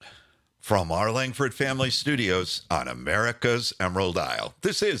From our Langford Family Studios on America's Emerald Isle,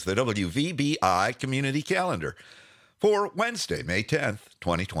 this is the WVBI Community Calendar for Wednesday, May 10th,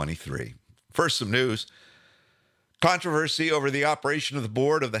 2023. First, some news. Controversy over the operation of the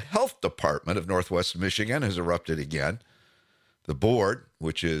board of the Health Department of Northwest Michigan has erupted again. The board,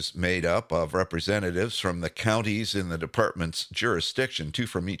 which is made up of representatives from the counties in the department's jurisdiction, 2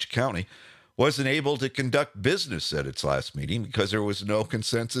 from each county, wasn't able to conduct business at its last meeting because there was no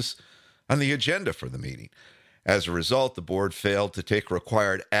consensus on the agenda for the meeting. As a result, the board failed to take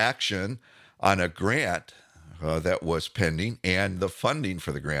required action on a grant that was pending, and the funding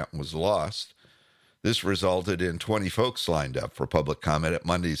for the grant was lost. This resulted in 20 folks lined up for public comment at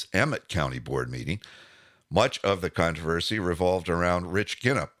Monday's Emmett County Board meeting. Much of the controversy revolved around Rich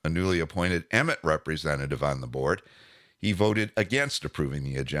Ginnup, a newly appointed Emmett representative on the board. He voted against approving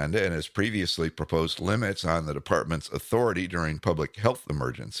the agenda and has previously proposed limits on the department's authority during public health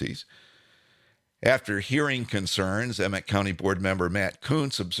emergencies. After hearing concerns, Emmett County Board member Matt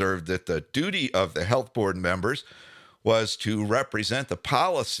Kuntz observed that the duty of the health board members was to represent the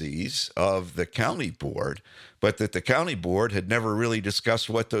policies of the county board, but that the county board had never really discussed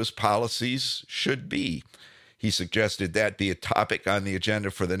what those policies should be. He suggested that be a topic on the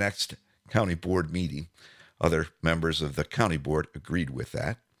agenda for the next county board meeting. Other members of the county board agreed with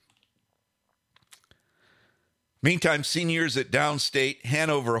that. Meantime, seniors at downstate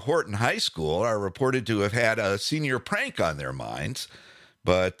Hanover Horton High School are reported to have had a senior prank on their minds,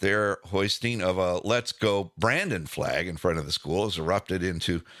 but their hoisting of a Let's Go Brandon flag in front of the school has erupted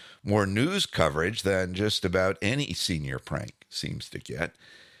into more news coverage than just about any senior prank seems to get.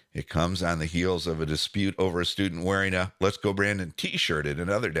 It comes on the heels of a dispute over a student wearing a Let's Go Brandon t-shirt at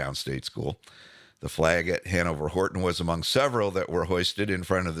another downstate school. The flag at Hanover Horton was among several that were hoisted in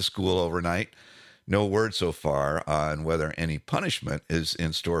front of the school overnight. No word so far on whether any punishment is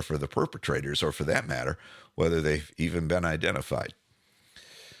in store for the perpetrators, or for that matter, whether they've even been identified.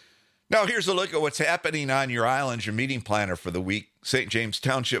 Now, here's a look at what's happening on your island, your meeting planner for the week. St. James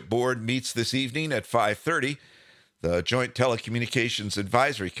Township Board meets this evening at 5:30. The Joint Telecommunications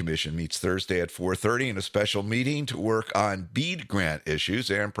Advisory Commission meets Thursday at 4:30 in a special meeting to work on BEAD grant issues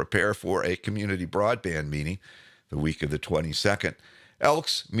and prepare for a community broadband meeting the week of the 22nd.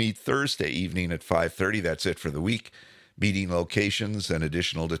 Elks meet Thursday evening at 5:30. That's it for the week. Meeting locations and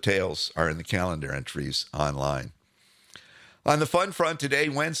additional details are in the calendar entries online. On the fun front today,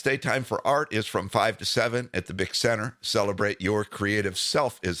 Wednesday, time for art is from 5 to 7 at the Bick Center. Celebrate your creative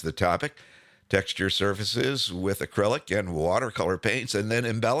self is the topic. Texture surfaces with acrylic and watercolor paints, and then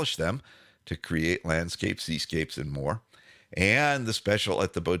embellish them to create landscapes, seascapes, and more. And the special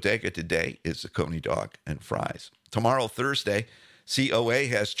at the bodega today is the Coney dog and fries. Tomorrow, Thursday, COA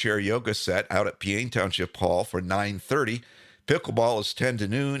has chair yoga set out at Peaine Township Hall for 9:30. Pickleball is 10 to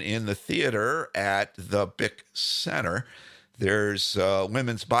noon in the theater at the Bick Center. There's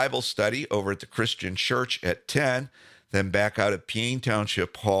women's Bible study over at the Christian Church at 10. Then back out at Peaine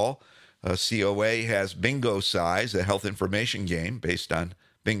Township Hall. COA has Bingo Size, a health information game based on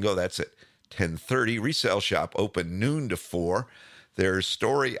bingo. That's at 10:30. Resale shop open noon to 4. There's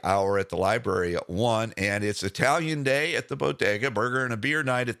story hour at the library at 1, and it's Italian Day at the bodega, burger and a beer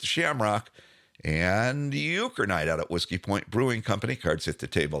night at the Shamrock, and euchre night out at Whiskey Point Brewing Company. Cards hit the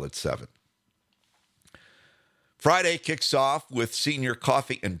table at 7. Friday kicks off with senior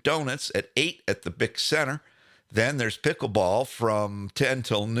coffee and donuts at 8 at the Bick Center. Then there's pickleball from 10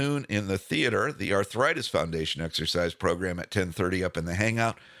 till noon in the theater. The Arthritis Foundation exercise program at 10:30 up in the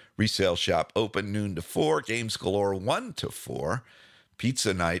Hangout. Resale shop open noon to 4. Games galore 1 to 4.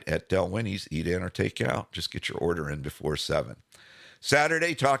 Pizza night at Del Winnie's. Eat in or take out. Just get your order in before 7.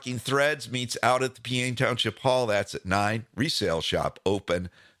 Saturday, Talking Threads meets out at the Peaine Township Hall. That's at 9. Resale shop open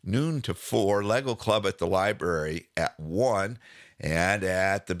noon to 4. Lego Club at the library at 1. And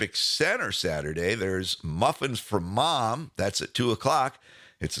at the Bick Center Saturday, there's Muffins for Mom. That's at 2 o'clock.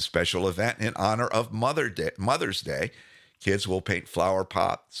 It's a special event in honor of Mother's Day. Kids will paint flower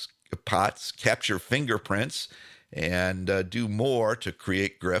pots, capture fingerprints, and do more to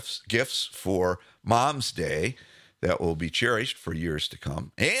create gifts for Mom's Day that will be cherished for years to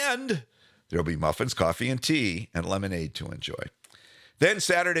come. And there'll be muffins, coffee, and tea, and lemonade to enjoy. Then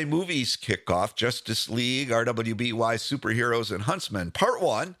Saturday movies kick off. Justice League, RWBY Superheroes and Huntsmen. Part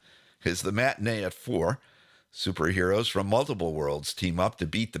 1 is the matinee at 4. Superheroes from multiple worlds team up to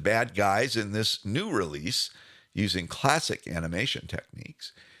beat the bad guys in this new release using classic animation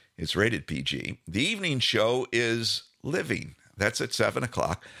techniques. It's rated PG. The evening show is Living. That's at 7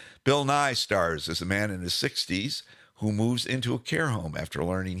 o'clock. Bill Nye stars as a man in his 60s who moves into a care home after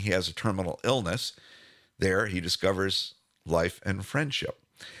learning he has a terminal illness. There, he discovers life and friendship.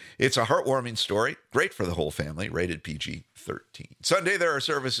 It's a heartwarming story, great for the whole family, rated PG-13. Sunday, there are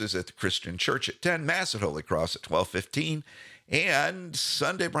services at the Christian Church at 10, Mass at Holy Cross at 12:15, and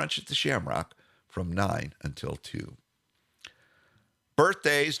Sunday brunch at the Shamrock from 9 until 2.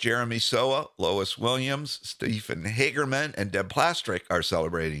 Birthdays: Jeremy Soa, Lois Williams, Stephen Hagerman, and Deb Plastrick are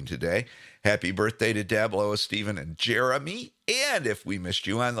celebrating today. Happy birthday to Deb, Lois, Stephen, and Jeremy. And if we missed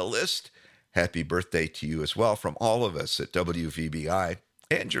you on the list, happy birthday to you as well from all of us at WVBI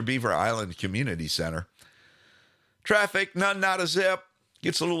and your Beaver Island Community Center. Traffic, none, not a zip.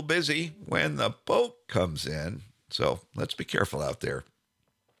 Gets a little busy when the boat comes in, so let's be careful out there.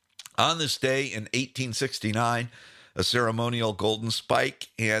 On this day in 1869, a ceremonial golden spike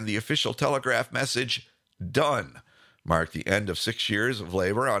and the official telegraph message, "Done," marked the end of 6 years of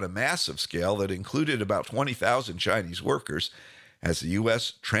labor on a massive scale that included about 20,000 Chinese workers as the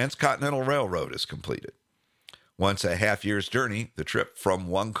U.S. Transcontinental Railroad is completed. Once a half year's journey, the trip from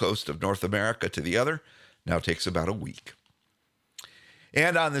one coast of North America to the other now takes about a week.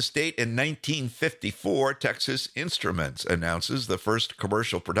 And on this date in 1954, Texas Instruments announces the first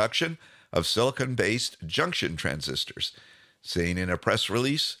commercial production of silicon-based junction transistors, saying in a press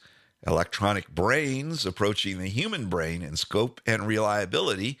release, "Electronic brains approaching the human brain in scope and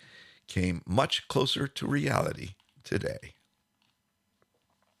reliability came much closer to reality today."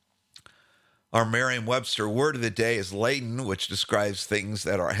 Our Merriam-Webster word of the day is laden, which describes things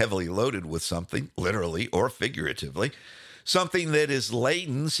that are heavily loaded with something, literally or figuratively. Something that is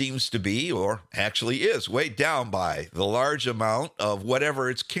laden seems to be, or actually is, weighed down by the large amount of whatever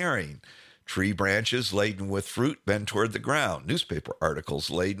it's carrying. Tree branches laden with fruit bend toward the ground. Newspaper articles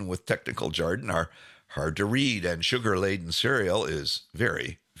laden with technical jargon are hard to read, and sugar-laden cereal is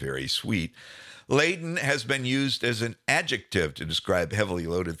very, very sweet. Laden has been used as an adjective to describe heavily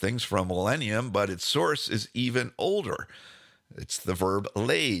loaded things for a millennium, but its source is even older. It's the verb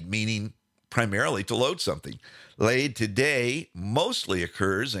laid, meaning primarily to load something. Laid today mostly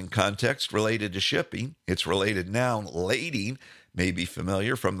occurs in context related to shipping. Its related noun, lading, may be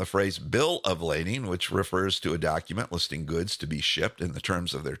familiar from the phrase bill of lading, which refers to a document listing goods to be shipped in the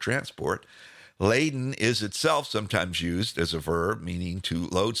terms of their transport. Laden is itself sometimes used as a verb, meaning to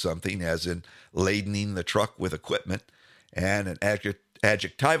load something, as in ladening the truck with equipment, and an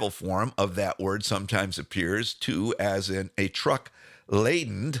adjectival form of that word sometimes appears too, as in a truck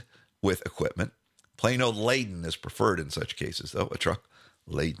ladened with equipment. Plain old laden is preferred in such cases, though, a truck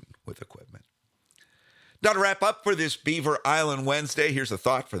laden with equipment. Now, to wrap up for this Beaver Island Wednesday, here's a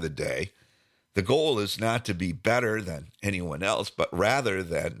thought for the day. The goal is not to be better than anyone else, but rather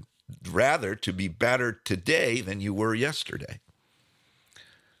to be better today than you were yesterday.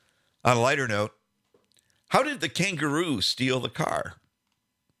 On a lighter note, how did the kangaroo steal the car?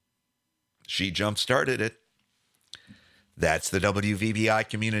 She jump-started it. That's the WVBI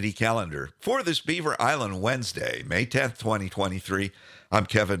Community Calendar for this Beaver Island Wednesday, May 10th, 2023. I'm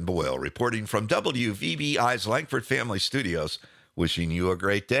Kevin Boyle, reporting from WVBI's Langford Family Studios, wishing you a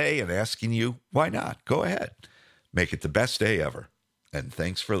great day and asking you, why not? Go ahead. Make it the best day ever. And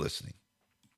thanks for listening.